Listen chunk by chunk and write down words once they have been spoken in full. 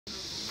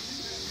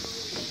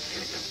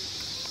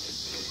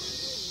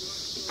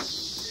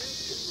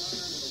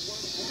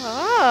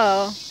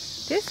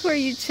this where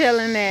you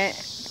chilling at?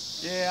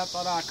 Yeah, I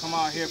thought I'd come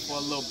out here for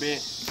a little bit.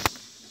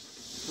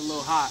 It's a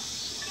little hot.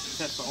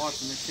 Test the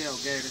ultimate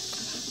tailgator.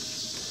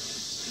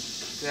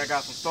 See, I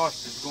got some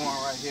sausages going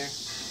right here.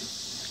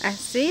 I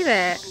see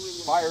that.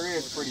 Fire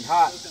is pretty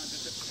hot.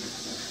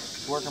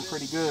 It's working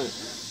pretty good.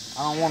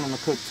 I don't want them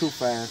to cook too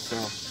fast, so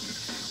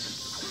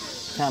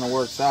it kind of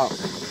works out.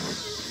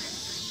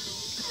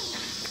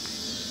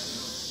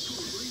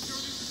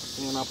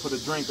 And I put a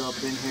drink up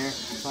in here,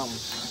 something.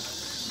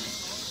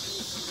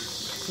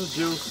 Some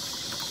juice.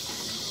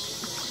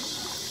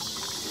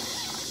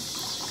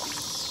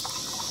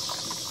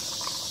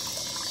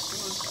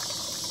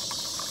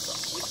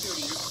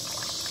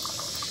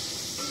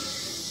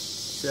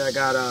 See, I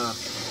got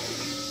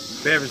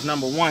beverage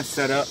number 1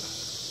 set up.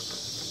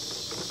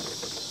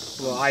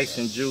 A little ice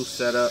and juice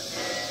set up.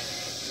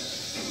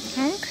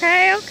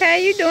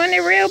 Okay, you doing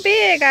it real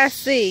big, I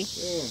see.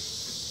 Yeah.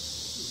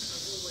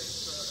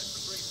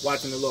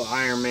 Watching the little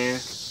Iron Man.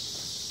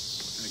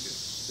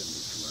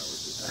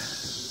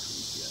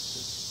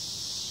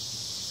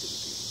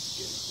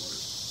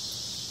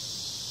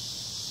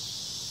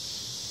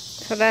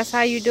 So that's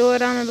how you do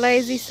it on a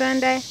lazy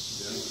Sunday?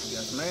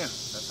 Yes, ma'am.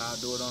 That's how I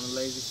do it on a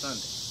lazy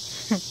Sunday.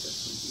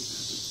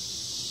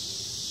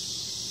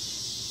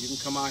 You can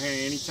come out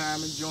here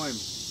anytime and join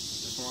me.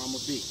 That's where I'm going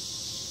to be.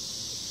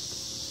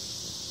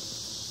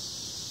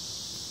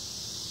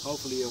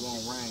 Hopefully it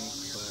won't rain,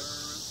 but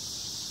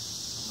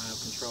I'm going to have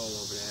control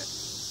over that.